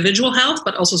 individual health,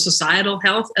 but also societal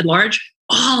health at large.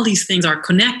 All these things are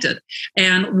connected.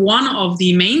 And one of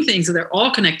the main things that they're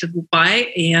all connected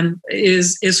by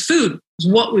is food, is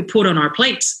what we put on our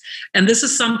plates. And this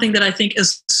is something that I think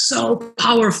is so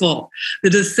powerful. The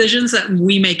decisions that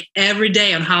we make every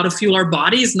day on how to fuel our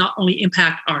bodies not only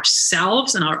impact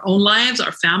ourselves and our own lives,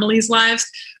 our families' lives,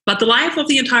 but the life of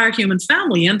the entire human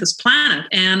family and this planet.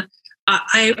 And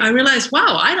I realized,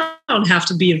 wow, I don't have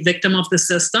to be a victim of the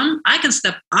system. I can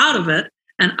step out of it,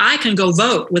 and I can go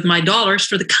vote with my dollars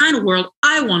for the kind of world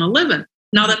I want to live in.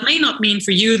 Now, that may not mean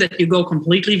for you that you go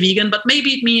completely vegan, but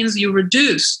maybe it means you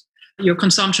reduce your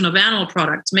consumption of animal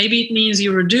products. Maybe it means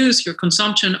you reduce your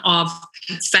consumption of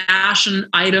fashion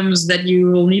items that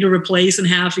you will need to replace in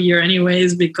half a year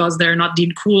anyways because they're not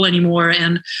deemed cool anymore.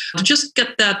 And to just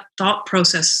get that thought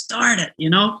process started,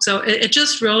 So it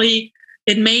just really,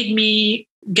 it made me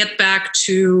get back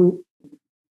to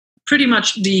pretty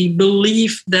much the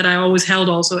belief that I always held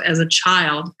also as a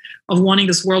child of wanting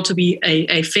this world to be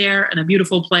a fair and a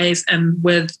beautiful place, and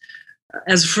with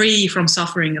as free from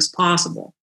suffering as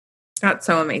possible. That's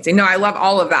so amazing. No, I love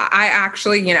all of that. I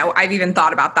actually, I've even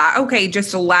thought about that. Okay,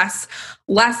 just less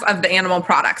of the animal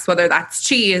products, whether that's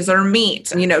cheese or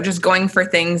meat, just going for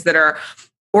things that are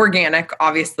organic,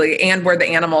 obviously, and where the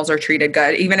animals are treated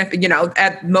good. Even if,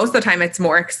 at most of the time it's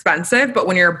more expensive, but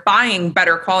when you're buying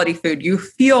better quality food, you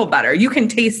feel better. You can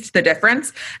taste the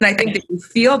difference. And I think that you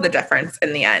feel the difference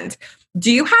in the end.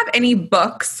 Do you have any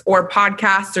books or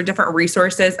podcasts or different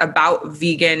resources about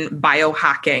vegan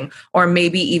biohacking, or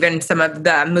maybe even some of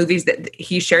the movies that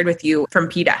he shared with you from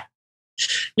PETA?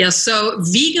 Yes. So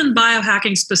vegan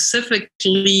biohacking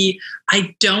specifically,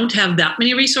 I don't have that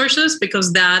many resources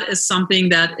because that is something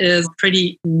that is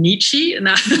pretty niche-y.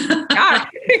 Yeah.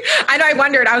 I know. I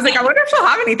wondered. I was like, I wonder if she'll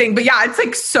have anything. But yeah, it's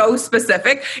like so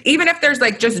specific. Even if there's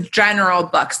like just general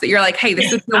books that you're like, hey,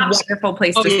 this is a wonderful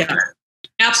place to start.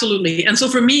 Absolutely. And so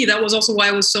for me, that was also why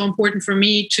it was so important for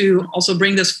me to also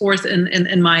bring this forth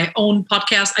in my own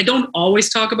podcast. I don't always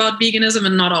talk about veganism,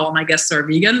 and not all my guests are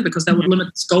vegan, because that would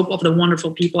limit the scope of the wonderful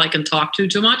people I can talk to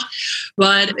too much.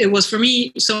 But it was for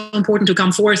me so important to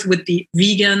come forth with the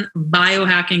vegan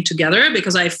biohacking together,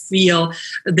 because I feel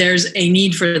there's a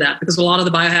need for that, because a lot of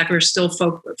the biohackers still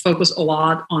focus a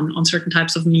lot on certain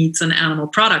types of meats and animal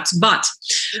products. But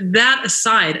that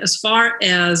aside, as far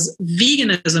as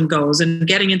veganism goes and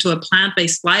getting into a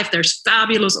plant-based life, there's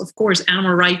fabulous, of course,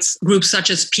 animal rights groups such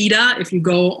as PETA. If you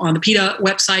go on the PETA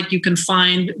website, you can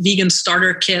find vegan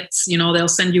starter kits. They'll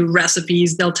send you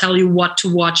recipes. They'll tell you what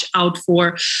to watch out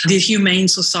for. The Humane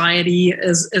Society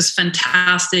is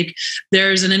fantastic.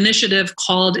 There's an initiative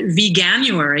called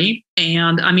Veganuary.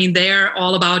 And I mean, they're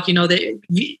all about,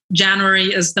 January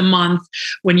is the month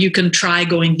when you can try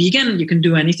going vegan. You can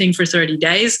do anything for 30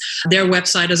 days. Their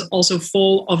website is also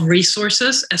full of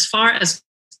resources. As far as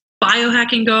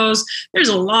biohacking goes, there's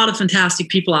a lot of fantastic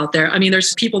people out there. I mean,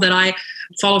 there's people that I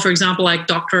follow, for example, like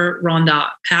Dr. Rhonda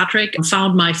Patrick,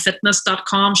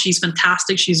 foundmyfitness.com. She's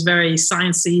fantastic. She's very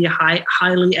sciencey,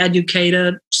 highly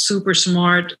educated, super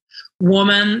smart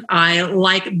woman. I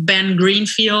like Ben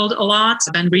Greenfield a lot.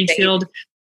 Ben Greenfield,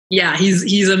 yeah,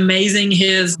 he's amazing.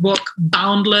 His book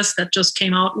Boundless, that just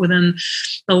came out within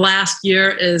the last year,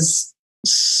 is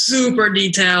super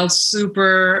detailed,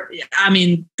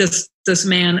 this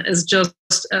man is just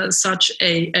such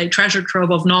a treasure trove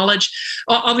of knowledge.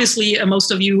 Obviously, most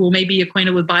of you who may be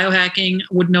acquainted with biohacking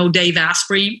would know Dave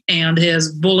Asprey and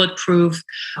his Bulletproof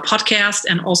podcast,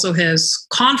 and also his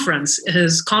conference.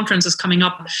 His conference is coming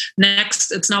up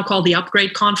next. It's now called the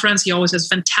Upgrade Conference. He always has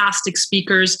fantastic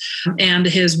speakers, and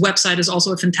his website is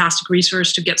also a fantastic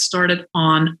resource to get started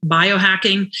on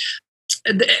biohacking.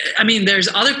 I mean, there's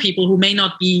other people who may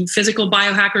not be physical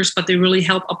biohackers, but they really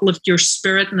help uplift your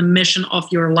spirit and the mission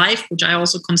of your life, which I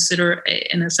also consider,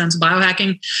 in a sense,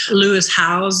 biohacking. Lewis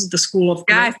Howes, the School of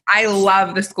Greatness. Yes, I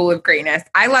love the School of Greatness.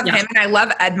 I love him, and I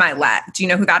love Ed Milet. Do you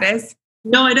know who that is?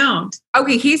 No, I don't.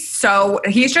 Okay, he's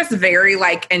just very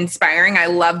inspiring. I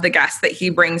love the guests that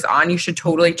he brings on. You should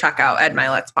totally check out Ed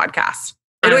Milet's podcast.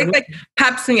 It always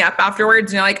peps me up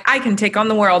afterwards. I can take on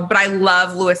the world. But I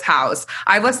love Lewis Howes.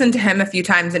 I've listened to him a few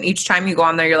times, and each time you go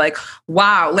on there, you're like,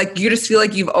 wow, you just feel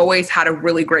like you've always had a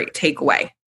really great takeaway.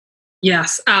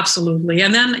 Yes, absolutely.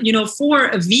 And then, for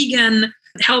a vegan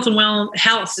health and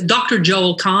health, Dr.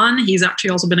 Joel Kahn, he's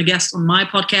actually also been a guest on my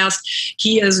podcast.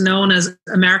 He is known as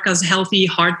America's Healthy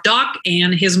Heart Doc,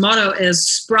 and his motto is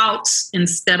sprouts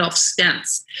instead of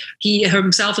stents. He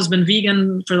himself has been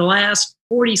vegan for the last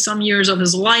 40 some years of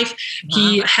his life. Wow.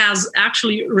 He has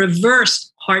actually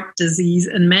reversed heart disease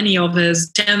in many of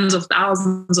his tens of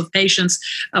thousands of patients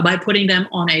by putting them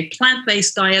on a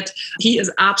plant-based diet. He is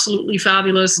absolutely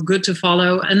fabulous, good to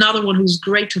follow. Another one who's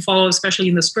great to follow, especially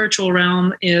in the spiritual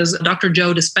realm, is Dr.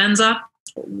 Joe Dispenza.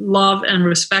 Love and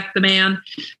respect the man.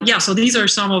 Yeah, so these are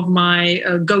some of my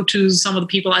go-tos, some of the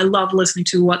people I love listening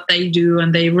to what they do,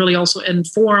 and they really also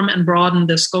inform and broaden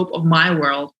the scope of my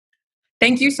world.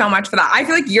 Thank you so much for that. I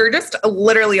feel like you're just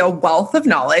literally a wealth of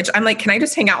knowledge. I'm like, can I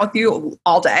just hang out with you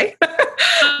all day?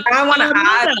 I want to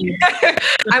add.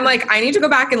 I'm like, I need to go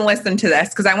back and listen to this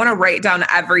because I want to write down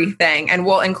everything, and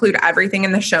we'll include everything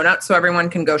in the show notes so everyone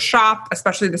can go shop,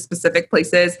 especially the specific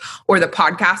places or the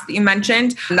podcast that you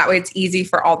mentioned. And that way it's easy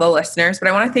for all the listeners. But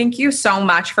I want to thank you so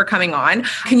much for coming on.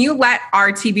 Can you let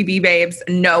our TBB babes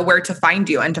know where to find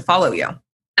you and to follow you?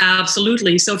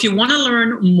 Absolutely. So if you want to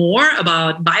learn more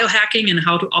about biohacking and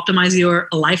how to optimize your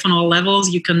life on all levels,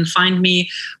 you can find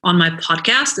me on my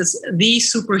podcast. It's the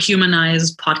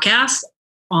Superhumanized Podcast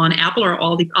on Apple or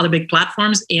all the other big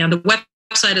platforms. And the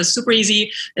website is super easy.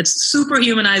 It's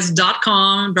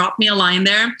superhumanized.com. Drop me a line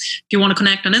there. If you want to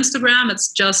connect on Instagram,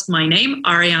 it's just my name,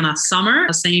 Ariane Sommer.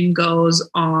 The same goes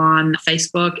on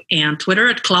Facebook and Twitter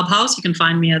at Clubhouse. You can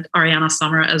find me at Ariane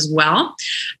Sommer as well.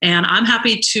 And I'm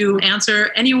happy to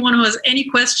answer anyone who has any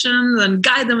questions and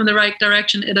guide them in the right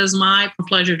direction. It is my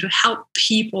pleasure to help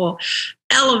people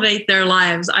elevate their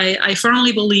lives. I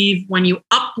firmly believe when you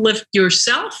uplift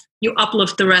yourself, you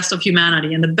uplift the rest of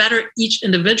humanity. And the better each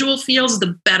individual feels,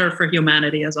 the better for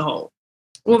humanity as a whole.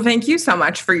 Well, thank you so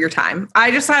much for your time.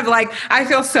 I just have I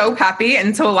feel so happy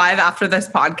and so alive after this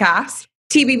podcast.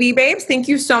 TBB babes, thank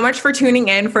you so much for tuning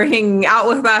in, for hanging out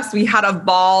with us. We had a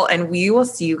ball, and we will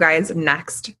see you guys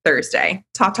next Thursday.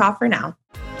 Ta-ta for now.